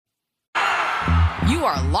You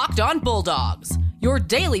are Locked On Bulldogs, your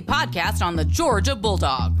daily podcast on the Georgia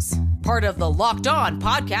Bulldogs. Part of the Locked On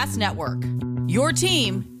Podcast Network, your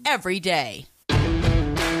team every day.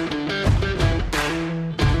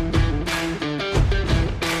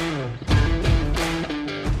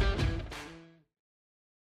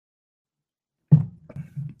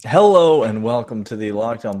 Hello and welcome to the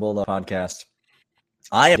Locked On Bulldog podcast.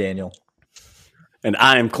 I am Daniel. And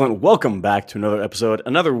I am Clint. Welcome back to another episode,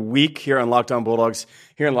 another week here on Locked On Bulldogs,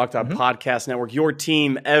 here on Locked On Podcast Network, your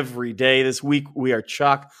team every day. This week, we are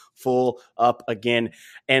chock full up again.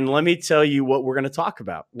 And let me tell you what we're going to talk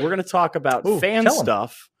about. We're going to talk about fan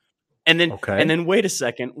stuff. And then wait a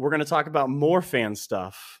second, we're going to talk about more fan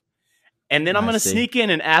stuff. And then I'm going to sneak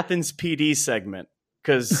in an Athens PD segment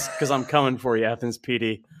because I'm coming for you, Athens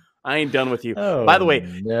PD. I ain't done with you. By the way,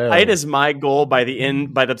 it is my goal by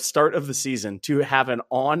the start of the season to have an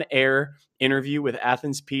on-air interview with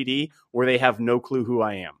Athens PD where they have no clue who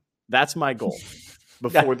I am. That's my goal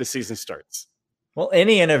before the season starts. Well,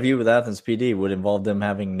 any interview with Athens PD would involve them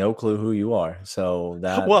having no clue who you are. So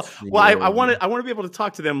that I want to be able to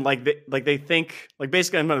talk to them like they think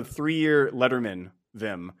basically I'm a 3-year Letterman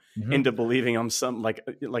them into believing I'm some like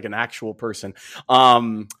an actual person.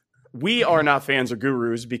 We are not fans or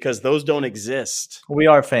gurus because those don't exist. We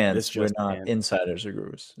are fans. We're not insiders or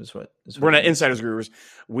gurus. We're not insiders or gurus.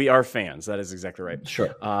 We are fans. That is exactly right.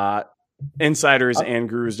 Sure. Insiders and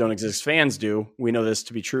gurus don't exist. Fans do. We know this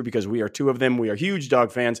to be true because we are two of them. We are huge dog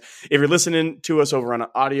fans. If you're listening to us over on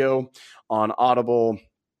audio, on Audible,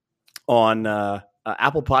 on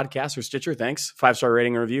Apple Podcasts or Stitcher, thanks. 5-star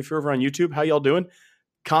rating and review. If you're over on YouTube, how y'all doing?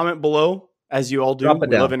 Comment below, as you all do. We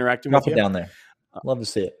love interacting with you. Drop it down there. Love to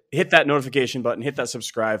see it. Hit that notification button. Hit that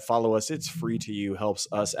subscribe. Follow us. It's free to you. Helps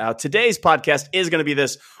us out. Today's podcast is going to be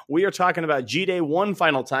this. We are talking about G-Day one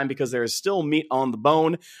final time because there is still meat on the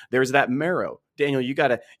bone. There's that marrow. Daniel, you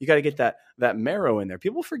gotta get that marrow in there.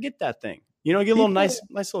 People forget that thing. You know, get a little nice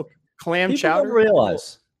little clam chowder.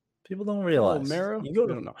 People don't realize. Marrow? You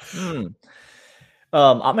don't know.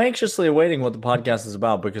 I'm anxiously awaiting what the podcast is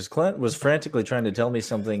about because Clint was frantically trying to tell me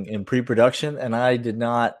something in pre-production, and I did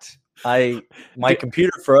not. My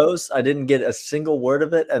computer froze. I didn't get a single word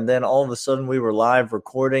of it, and then all of a sudden we were live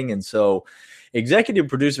recording. And so, executive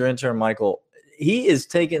producer intern Michael, he is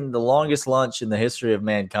taking the longest lunch in the history of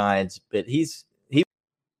mankind, but he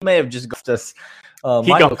may have just got us.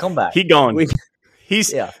 Michael, come back. He gone.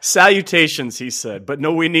 He's salutations. He said, but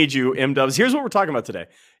no, we need you, M-Dubs. Here's what we're talking about today.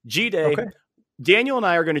 G-Day. Okay. Daniel and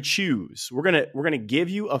I are going to choose. We're going to give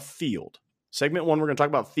you a field. Segment 1, we're going to talk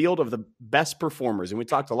about field of the best performers, and we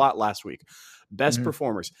talked a lot last week. Best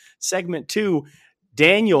performers. Segment 2,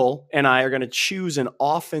 Daniel and I are going to choose an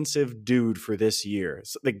offensive dude for this year.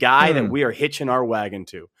 So the guy that we are hitching our wagon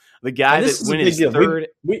to. The guy that went his third.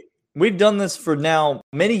 We've done this for now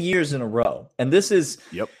many years in a row, and this is.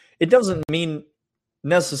 Yep. It doesn't mean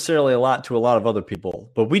necessarily a lot to a lot of other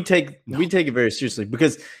people, but we take it very seriously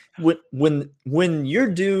because when your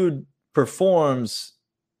dude performs.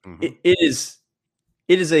 It is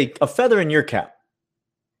a feather in your cap,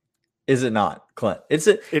 is it not, Clint? It's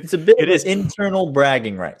a bit of internal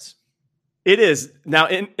bragging rights. It is. Now,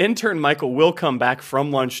 intern Michael will come back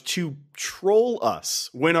from lunch to troll us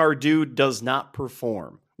when our dude does not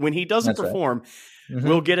perform. When he doesn't perform,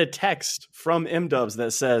 we'll get a text from M-Dubs that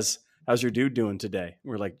says, "How's your dude doing today?"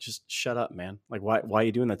 We're like, just shut up, man. Like, why are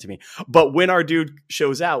you doing that to me? But when our dude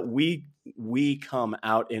shows out, we come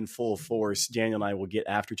out in full force. Daniel and I will get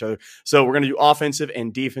after each other. So we're going to do offensive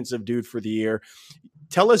and defensive dude for the year.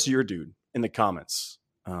 Tell us your dude in the comments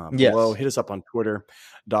below. Hit us up on Twitter,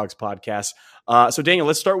 Dogs Podcast. So Daniel,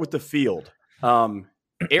 let's start with the field.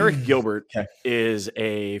 Eric Gilbert is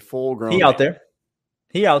a full-grown. He out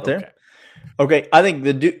there. Okay, I think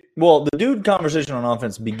the dude conversation on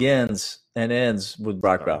offense begins and ends with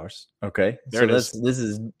Brock Bowers. Okay, this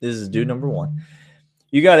is dude number 1.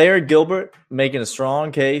 You got Eric Gilbert making a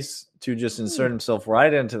strong case to just insert himself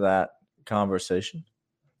right into that conversation.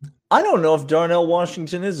 I don't know if Darnell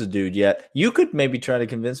Washington is a dude yet. You could maybe try to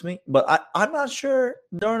convince me, but I'm not sure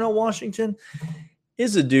Darnell Washington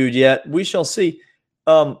is a dude yet. We shall see.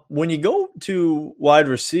 When you go to wide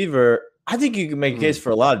receiver, I think you can make a case for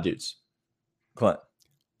a lot of dudes. Clint.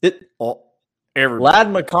 Lad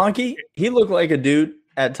McConkey, he looked like a dude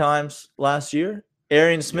at times last year.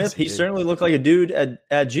 Arian Smith, he certainly looked like a dude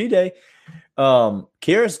at G-Day.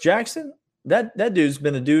 Kearis Jackson, that dude's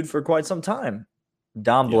been a dude for quite some time.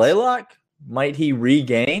 Don Blaylock, might he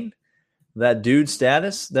regain that dude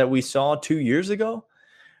status that we saw 2 years ago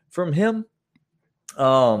from him?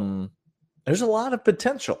 There's a lot of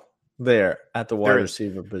potential there at the wide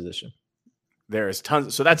receiver position. There's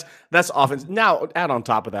tons. So that's offense. Now, add on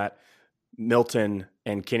top of that, Milton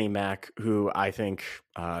and Kenny Mack, who I think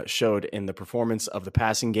showed in the performance of the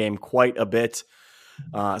passing game quite a bit.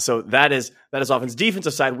 So that is offense.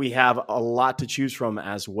 Defensive side, we have a lot to choose from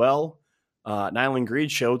as well. Nyland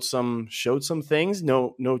Greed showed some things.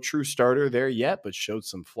 No true starter there yet, but showed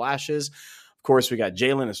some flashes. Of course, we got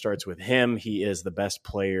Jalen. It starts with him. He is the best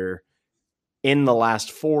player in the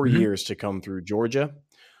last 4 years to come through Georgia.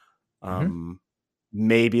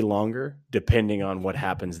 Maybe longer, depending on what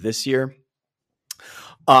happens this year.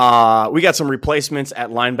 We got some replacements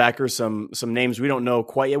at linebacker, some names we don't know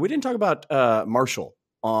quite yet. We didn't talk about Marshall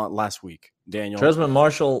last week, Daniel. Tresman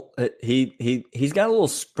Marshall, he's got a little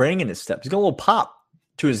spring in his step. He's got a little pop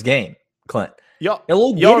to his game, Clint. Y'all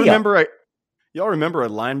remember a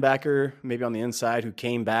linebacker maybe on the inside who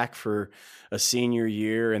came back for a senior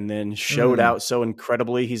year and then showed out so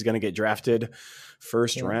incredibly he's going to get drafted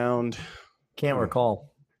first round? Can't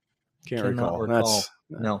recall. Recall.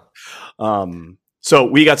 No. So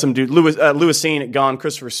we got some dude. Lewis Sane gone.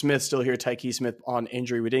 Christopher Smith still here. Tyke Smith on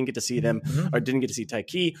injury. We didn't get to see them, or didn't get to see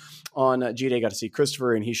Tyke on G-Day. Got to see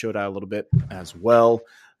Christopher, and he showed out a little bit as well.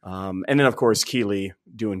 And then of course Keeley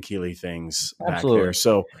doing Keeley things back there.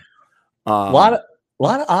 So a lot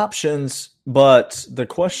of options, but the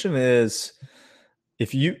question is,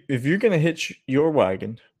 if you're going to hitch your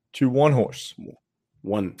wagon to one horse,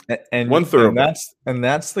 one thoroughbred, and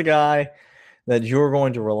that's the guy that you're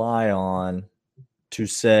going to rely on to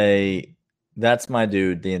say, that's my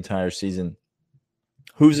dude the entire season.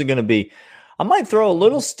 Who's it going to be? I might throw a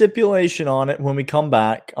little stipulation on it when we come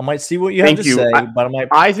back. I might see what you have to say, but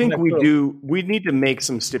I think we do. We need to make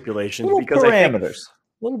some stipulations because parameters,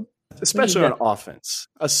 especially on offense.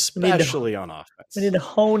 Especially on offense, we need to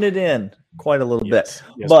hone it in quite a little bit.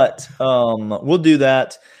 Yes, but we'll do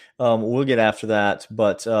that. We'll get after that.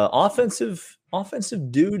 But offensive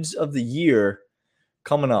dudes of the year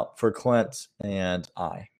coming up for Clint and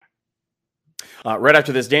I. Right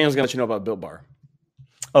after this, Daniel's going to let you know about Built Bar.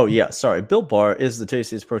 Oh, yeah. Sorry. Built Bar is the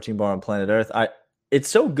tastiest protein bar on planet Earth. It's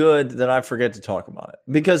so good that I forget to talk about it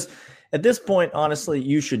because at this point, honestly,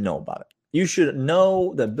 you should know about it. You should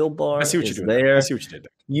know that Built Bar is there. I see what you did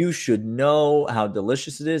there. You should know how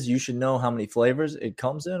delicious it is. You should know how many flavors it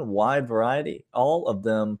comes in, wide variety, all of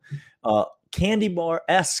them candy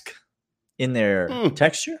bar-esque in their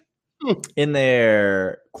texture, in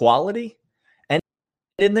their quality, and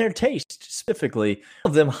in their taste specifically.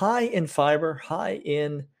 All of them high in fiber, high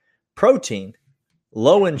in protein,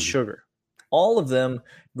 low in sugar. All of them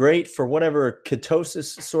great for whatever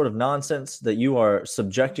ketosis sort of nonsense that you are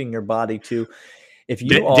subjecting your body to. If you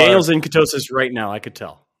Daniel's in ketosis right now, I could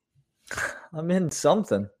tell. I'm in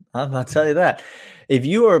something. I'll tell you that. If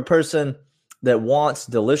you are a person that wants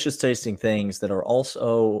delicious tasting things that are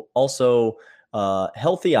also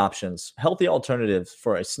healthy options, healthy alternatives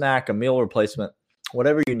for a snack, a meal replacement,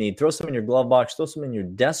 whatever you need, throw some in your glove box, throw some in your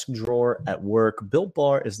desk drawer at work. Built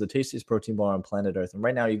Bar is the tastiest protein bar on planet Earth. And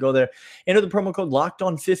right now you go there, enter the promo code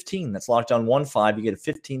LOCKEDON15. That's LOCKEDON15. You get a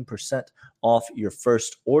 15% off your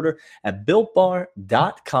first order at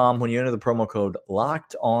BuiltBar.com when you enter the promo code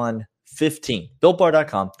LOCKEDON15.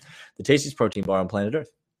 BuiltBar.com, the tastiest protein bar on planet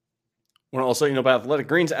Earth. I want to also about Athletic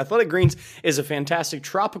Greens. Athletic Greens is a fantastic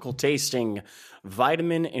tropical tasting,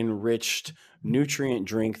 vitamin enriched nutrient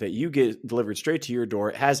drink that you get delivered straight to your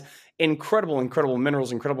door. It has incredible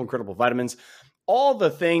minerals, incredible vitamins, all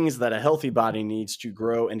the things that a healthy body needs to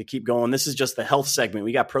grow and to keep going. This is just the health segment.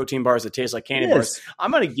 We got protein bars that taste like candy bars.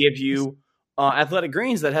 I'm going to give you Athletic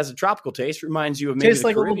Greens that has a tropical taste. Reminds you of maybe tastes the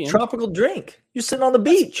like Caribbean. A little tropical drink. You're sitting on the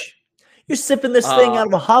beach. You're sipping this thing out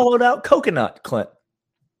of a hollowed out coconut, Clint.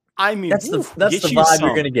 I mean, that's the vibe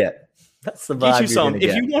you're going to get. That's the vibe you're going to get.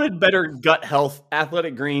 If you wanted better gut health,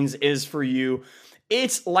 Athletic Greens is for you.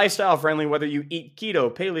 It's lifestyle friendly, whether you eat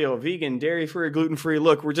keto, paleo, vegan, dairy-free, gluten-free.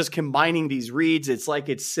 Look, we're just combining these reads. It's like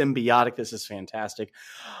it's symbiotic. This is fantastic.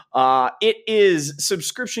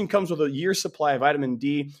 Subscription comes with a year's supply of vitamin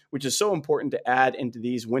D, which is so important to add into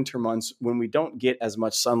these winter months when we don't get as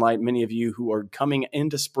much sunlight. Many of you who are coming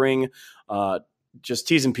into spring, just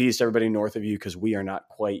T's and P's to everybody north of you because we are not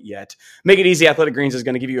quite yet. Make it easy. Athletic Greens is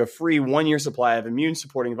going to give you a free 1-year supply of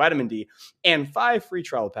immune-supporting vitamin D and 5 free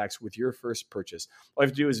trial packs with your first purchase. All you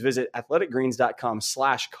have to do is visit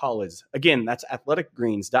athleticgreens.com/college. Again, that's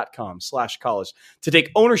athleticgreens.com/college to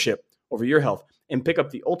take ownership over your health and pick up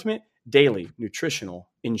the ultimate daily nutritional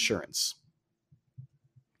insurance.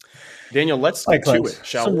 Daniel, let's get to it,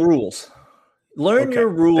 shall we? Some rules. Learn your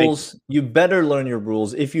rules. You better learn your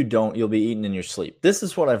rules. If you don't, you'll be eating in your sleep. This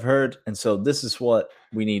is what I've heard, and so this is what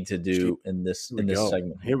we need to do in this segment.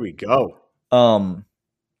 Here we go.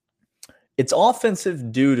 it's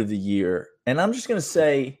offensive dude of the year. And I'm just going to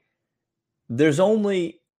say there's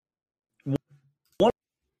only one.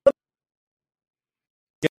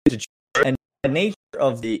 And the nature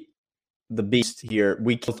of the beast here,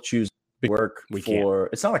 we can choose work for.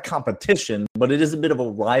 It's not a competition, but it is a bit of a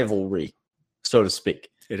rivalry, so to speak.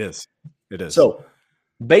 It is. So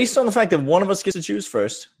based on the fact that one of us gets to choose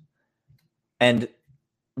first and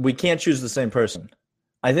we can't choose the same person,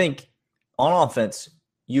 I think on offense,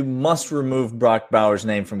 you must remove Brock Bowers'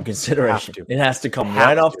 name from consideration. It has to come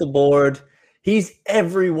right off the board. He's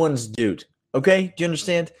everyone's dude. Okay? Do you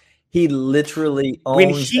understand? He literally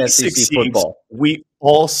owns SEC football. We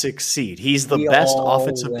all succeed. He's the best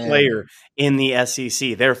offensive player in the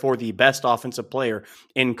SEC, therefore the best offensive player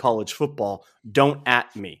in college football. Don't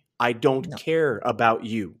at me. I don't care about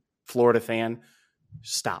you, Florida fan.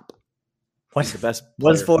 Stop. What's the best?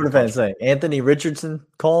 What does Florida fan say? Anthony Richardson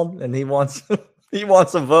called and he wants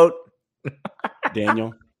a vote.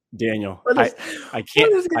 Daniel, I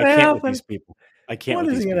can't with these people. I can't.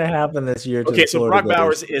 What is going to happen this year? Okay, so Brock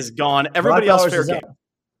Bowers is gone. Everybody else fair game.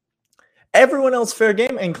 Everyone else fair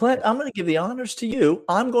game. And Clint, I'm going to give the honors to you.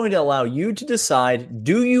 I'm going to allow you to decide: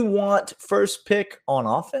 do you want first pick on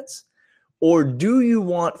offense, or do you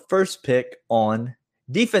want first pick on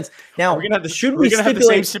defense? Now, we're going to have the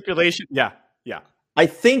same stipulation. Yeah. I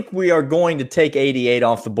think we are going to take 88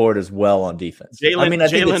 off the board as well on defense.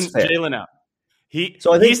 Jalen out.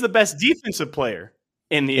 He's the best defensive player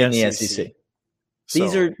in the SEC.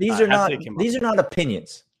 These are not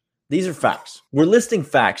opinions. These are facts. We're listing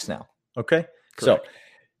facts now. Okay. Correct. So,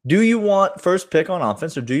 do you want first pick on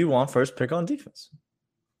offense or do you want first pick on defense?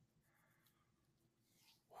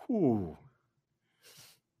 You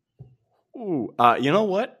know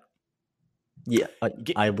what? Yeah,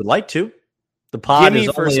 I would like to. The pod is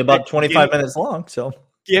only about 25 minutes long, so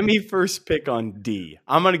give me first pick on D.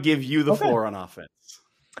 I'm going to give you the floor on offense.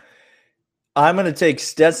 I'm going to take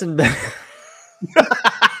Stetson Bennett.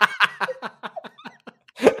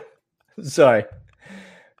 Sorry.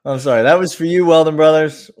 I'm sorry. That was for you, Weldon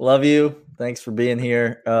Brothers. Love you. Thanks for being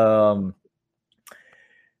here.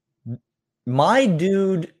 My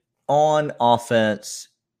dude on offense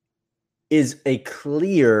is a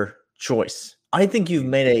clear choice. I think you've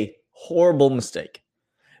made a horrible mistake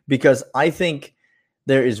because I think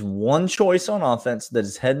there is one choice on offense that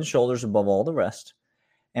is head and shoulders above all the rest.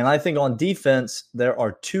 And I think on defense, there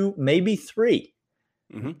are two, maybe three.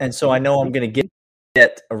 Mm-hmm. And so I know I'm going to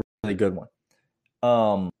get a really good one.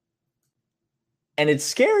 And it's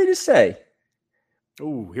scary to say.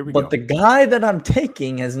 Oh, here we go. But the guy that I'm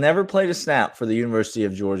taking has never played a snap for the University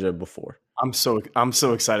of Georgia before. I'm so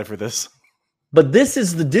excited for this. But this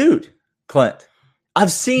is the dude, Clint.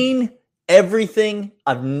 I've seen everything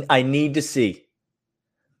I need to see.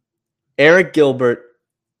 Eric Gilbert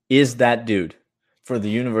is that dude for the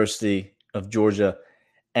University of Georgia.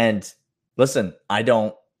 And listen, I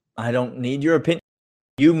don't need your opinion.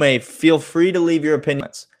 You may feel free to leave your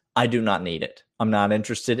opinions. I do not need it. I'm not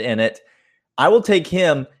interested in it. I will take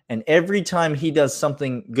him, and every time he does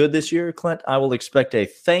something good this year, Clint, I will expect a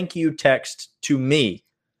thank you text to me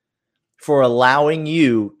for allowing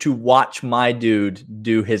you to watch my dude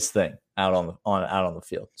do his thing out on the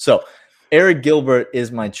field. So Eric Gilbert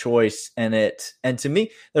is my choice, and to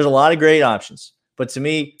me, there's a lot of great options, but to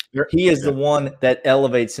me, he is the one that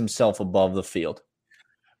elevates himself above the field.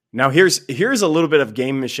 Now here's a little bit of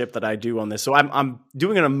gamemanship that I do on this. So I'm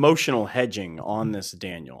doing an emotional hedging on this,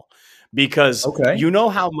 Daniel, because you know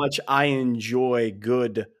how much I enjoy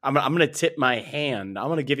good. I'm going to tip my hand. I'm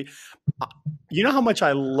going to give you. You know how much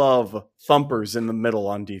I love thumpers in the middle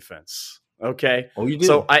on defense. Okay. Oh, you do.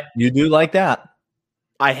 So you do like that.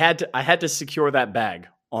 I had to secure that bag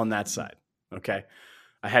on that side. Okay.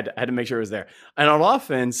 I had to make sure it was there. And on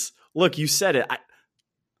offense, look, you said it.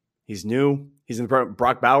 He's new. He's in the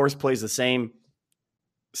Brock Bowers plays the same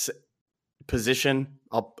position.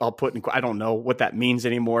 I'll put in. I don't know what that means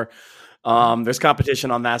anymore. There's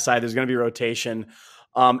competition on that side. There's going to be rotation.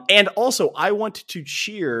 And also, I want to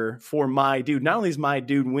cheer for my dude. Not only is my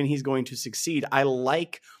dude when he's going to succeed, I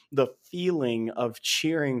like the feeling of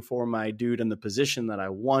cheering for my dude in the position that I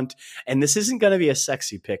want. And this isn't going to be a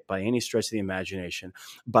sexy pick by any stretch of the imagination.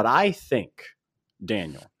 But I think,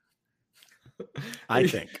 Daniel, are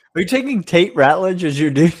you taking Tate Ratledge as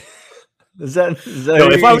your dude? Is that no,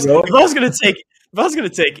 if I was going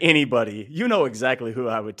to take anybody, you know exactly who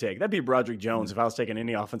I would take. That'd be Broderick Jones if I was taking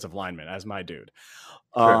any offensive lineman as my dude.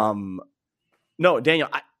 Sure. No, Daniel,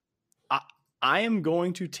 I am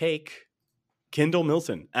going to take Kendall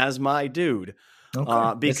Milton as my dude.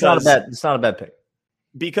 Okay. Because it's not a bad pick.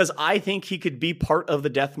 because I think he could be part of the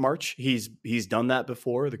death march. He's done that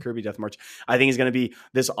before, the Kirby death march. I think he's going to be,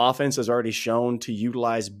 this offense has already shown to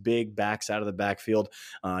utilize big backs out of the backfield.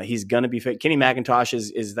 He's going to be fit. Kenny McIntosh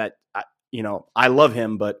is that, I love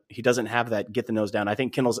him, but he doesn't have that get the nose down. I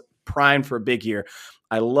think Kendall's primed for a big year.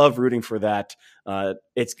 I love rooting for that.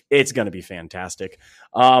 It's going to be fantastic.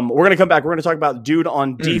 We're going to come back. We're going to talk about dude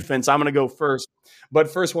on defense. I'm going to go first. But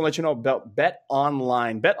first, we'll let you know about Bet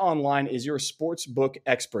Online. Bet Online is your sports book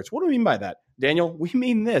experts. What do we mean by that, Daniel? We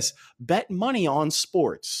mean this. Bet money on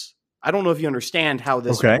sports. I don't know if you understand how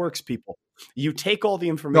this works, people. You take all the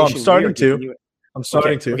information. No, I'm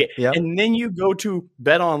starting to. Okay. Yep. And then you go to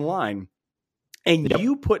Bet Online. And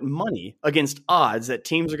you put money against odds that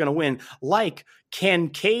teams are going to win, like, can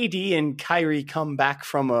KD and Kyrie come back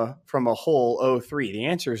from a whole 0-3? The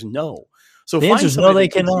answer is no. So the answer is no, they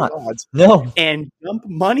cannot. No. And dump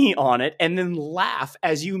money on it and then laugh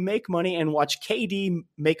as you make money and watch KD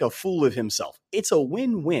make a fool of himself. It's a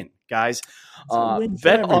win-win, guys.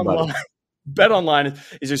 Bet Online. Bet Online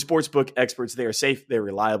is your sportsbook experts. They are safe. They're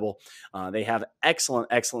reliable. They have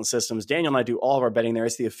excellent systems. Daniel and I do all of our betting there.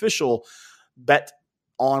 It's the official Bet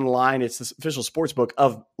Online. It's the official sportsbook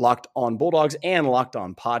of Locked On Bulldogs and Locked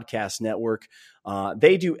On Podcast Network.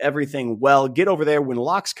 They do everything well. Get over there. When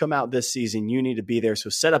locks come out this season, you need to be there. So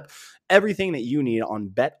set up everything that you need on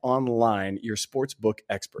Bet Online, your sportsbook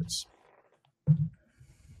experts.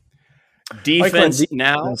 Defense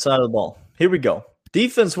now. Inside of the ball. Here we go.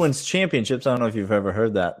 Defense wins championships. I don't know if you've ever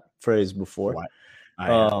heard that phrase before.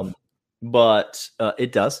 But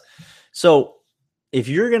it does. So if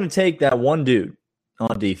you're going to take that one dude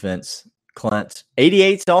on defense, Clint,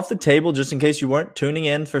 88's off the table, just in case you weren't tuning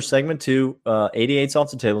in for segment 2, 88's off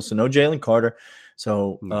the table, so no Jalen Carter.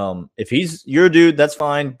 So if he's your dude, that's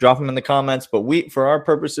fine. Drop him in the comments. But for our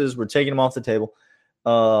purposes, we're taking him off the table.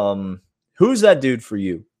 Who's that dude for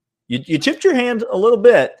you? You chipped your hand a little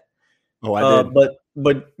bit. Oh, I did.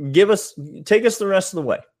 But take us the rest of the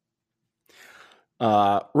way.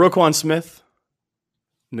 Roquan Smith,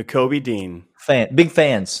 Nakobe Dean. Big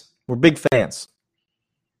fans. We're big fans.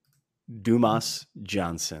 Dumas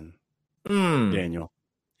Johnson. Daniel.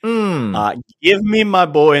 Give me my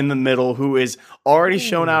boy in the middle who is already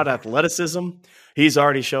shown out athleticism. He's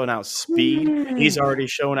already shown out speed. He's already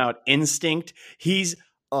shown out instinct. He's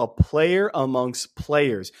a player amongst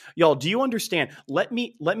players. Y'all, do you understand? Let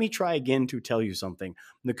me try again to tell you something.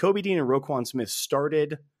 Nakobe Dean and Roquan Smith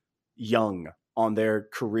started young on their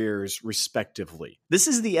careers respectively. This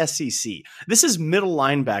is the SEC. This is middle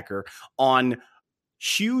linebacker on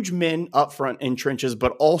huge men up front in trenches,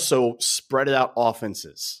 but also spread out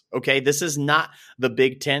offenses. Okay, this is not the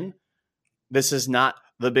Big 10. This is not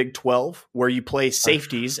the Big 12, where you play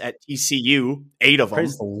safeties at TCU, 8 of them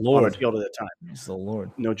Praise the Lord. on the field at a time. Praise the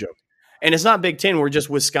Lord. No joke. And it's not Big 10 where just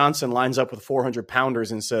Wisconsin lines up with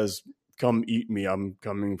 400-pounders and says, come eat me, I'm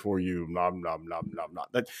coming for you. Nom, nom, nom, nom, nom.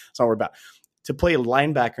 That's not what we're about. To play a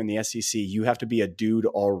linebacker in the SEC, you have to be a dude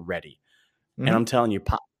already. And I'm telling you,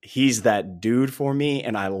 he's that dude for me,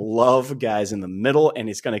 and I love guys in the middle, and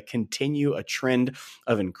it's going to continue a trend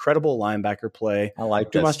of incredible linebacker play. I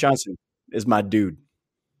like Dumas this. Johnson is my dude.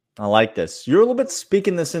 I like this. You're a little bit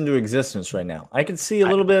speaking this into existence right now. I can see a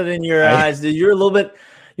little bit in your eyes. Dude. You're a little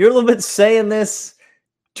bit saying this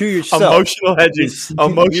to yourself. Emotional hedging.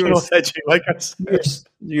 Hedging. Like I said.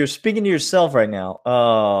 You're speaking to yourself right now. A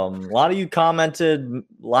lot of you commented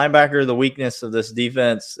linebacker, the weakness of this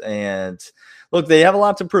defense. And look, they have a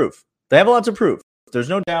lot to prove. There's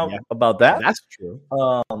no doubt about that. That's true.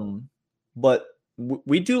 But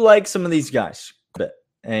we do like some of these guys a bit.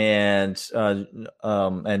 And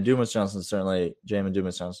Dumas Johnson certainly, Jamin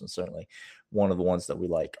Dumas Johnson certainly one of the ones that we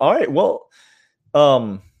like. All right, well,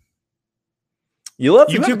 you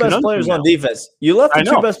left the two best players on defense. You left the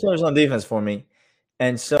two best players on defense for me,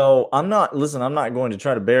 and so I'm not going to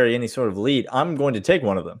try to bury any sort of lead. I'm going to take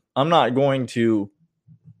one of them. I'm not going to.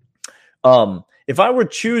 If I were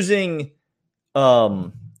choosing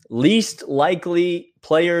least likely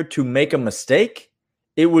player to make a mistake,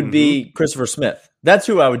 it would be Christopher Smith. That's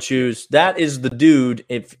who I would choose. That is the dude.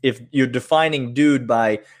 If you're defining dude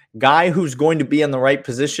by guy who's going to be in the right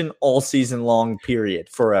position all season long, period,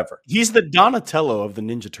 forever. He's the Donatello of the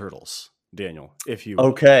Ninja Turtles, Daniel.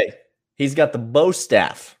 Okay, he's got the bow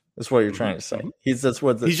staff. That's what you're trying to say. He's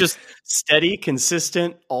just steady,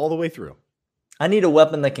 consistent all the way through. I need a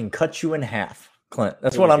weapon that can cut you in half, Clint.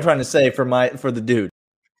 That's what I'm trying to say for the dude.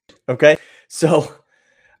 Okay, so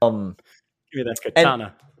give me that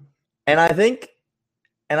katana.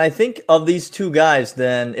 And I think of these two guys,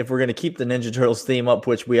 then if we're going to keep the Ninja Turtles theme up,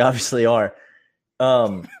 which we obviously are,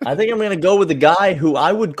 I think I'm going to go with the guy who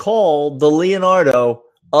I would call the Leonardo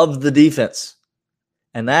of the defense,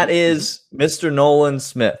 and that is Mr. Nolan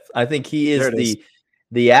Smith. I think he is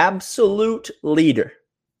the absolute leader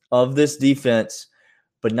of this defense.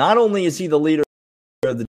 But not only is he the leader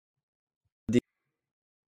of the defense,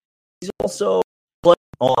 he's also playing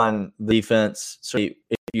on the defense. So if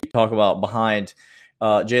you talk about behind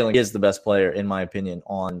Jalen, is the best player, in my opinion,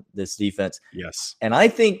 on this defense. Yes. And I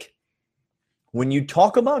think when you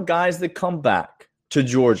talk about guys that come back to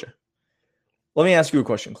Georgia, let me ask you a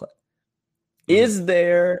question, Clint. Is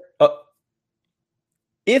there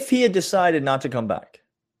if he had decided not to come back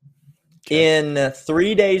in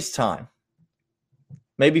 3 days' time,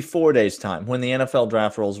 maybe 4 days' time, when the NFL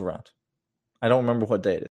draft rolls around, I don't remember what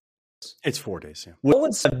day it is. It's 4 days. Yeah. Would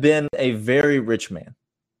Owens have been a very rich man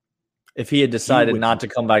if he had decided not to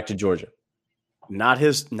come back to Georgia? Not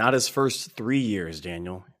his first 3 years,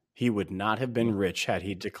 Daniel. He would not have been rich had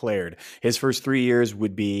he declared. His first 3 years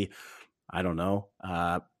would be, I don't know,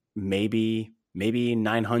 maybe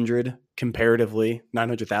 900 comparatively,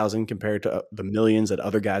 900,000 compared to the millions that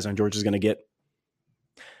other guys on Georgia is going to get.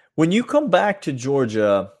 When you come back to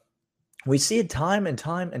Georgia, we see it time and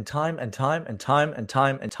time and time and time and time and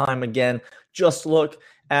time and time again. Just look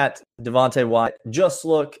at Devontae White. Just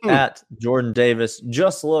look at Jordan Davis.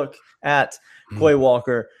 Just look at Quay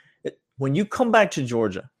Walker. When you come back to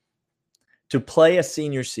Georgia to play a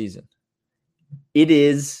senior season, it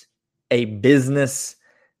is a business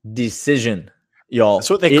decision, y'all. That's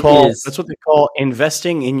what they call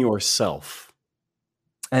investing in yourself.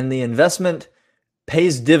 And the investment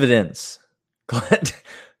pays dividends.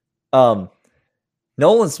 Nolan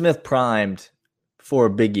Smith primed for a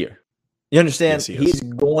big year. You understand? Yes, he's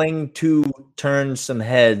going to turn some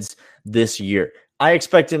heads this year. I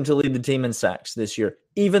expect him to lead the team in sacks this year,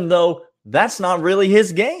 even though that's not really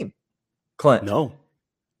his game, Clint. No.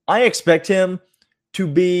 I expect him to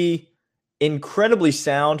be incredibly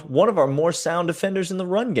sound, one of our more sound defenders in the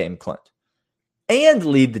run game, Clint, and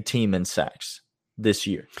lead the team in sacks this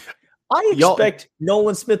year. I expect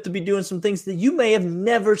Nolan Smith to be doing some things that you may have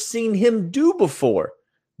never seen him do before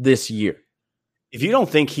this year. If you don't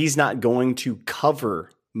think he's not going to cover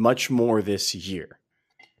much more this year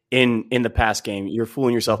in the pass game, you're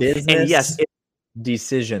fooling yourself. Business and yes,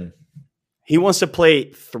 decision. He wants to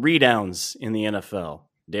play 3 downs in the NFL,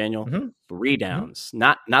 Daniel. 3 downs,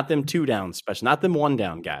 not them 2 downs, special, not them 1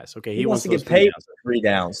 down guys. Okay, he wants to get paid for 3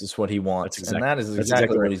 downs. Is what he wants, and that is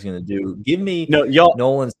exactly what he's going to do. Give me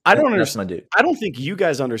Nolan. I don't understand. I don't think you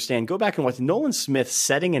guys understand. Go back and watch Nolan Smith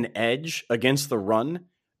setting an edge against the run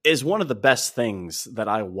is one of the best things that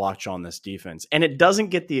I watch on this defense, and it doesn't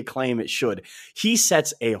get the acclaim it should. He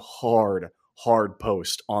sets a hard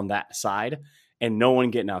post on that side, and no one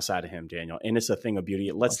getting outside of him, Daniel. And it's a thing of beauty.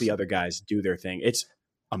 It lets the other guys do their thing. It's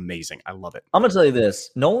amazing. I love it. I'm going to tell you this.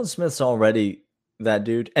 Nolan Smith's already that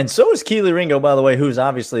dude. And so is Kelee Ringo, by the way, who's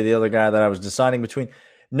obviously the other guy that I was deciding between.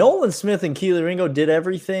 Nolan Smith and Kelee Ringo did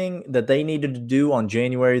everything that they needed to do on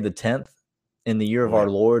January the 10th in the year of our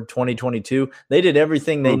Lord, 2022. They did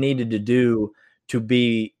everything they needed to do to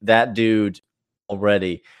be that dude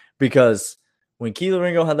already. Because when Kelee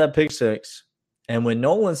Ringo had that pick six, and when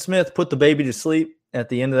Nolan Smith put the baby to sleep at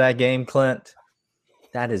the end of that game, Clint,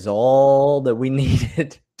 that is all that we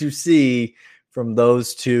needed to see from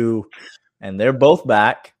those two. And they're both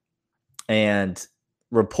back. And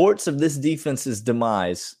reports of this defense's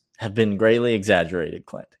demise have been greatly exaggerated,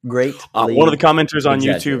 Clint. Great. One of the commenters on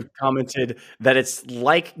YouTube commented that it's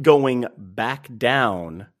like going back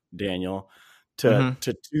down, Daniel, to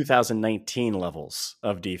 2019 levels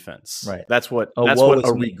of defense. Right. That's what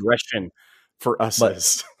a regression for us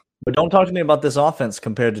is. But don't talk to me about this offense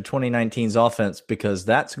compared to 2019's offense, because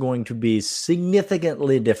that's going to be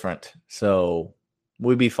significantly different. So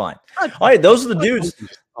we'll be fine. All right, those are the dudes.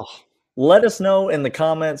 Let us know in the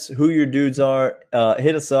comments who your dudes are.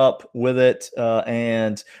 Hit us up with it,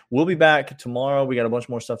 and we'll be back tomorrow. We got a bunch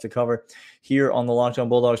more stuff to cover here on the Locked On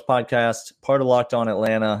Bulldogs podcast, part of Locked On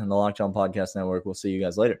Atlanta and the Locked On Podcast Network. We'll see you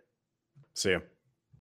guys later. See you.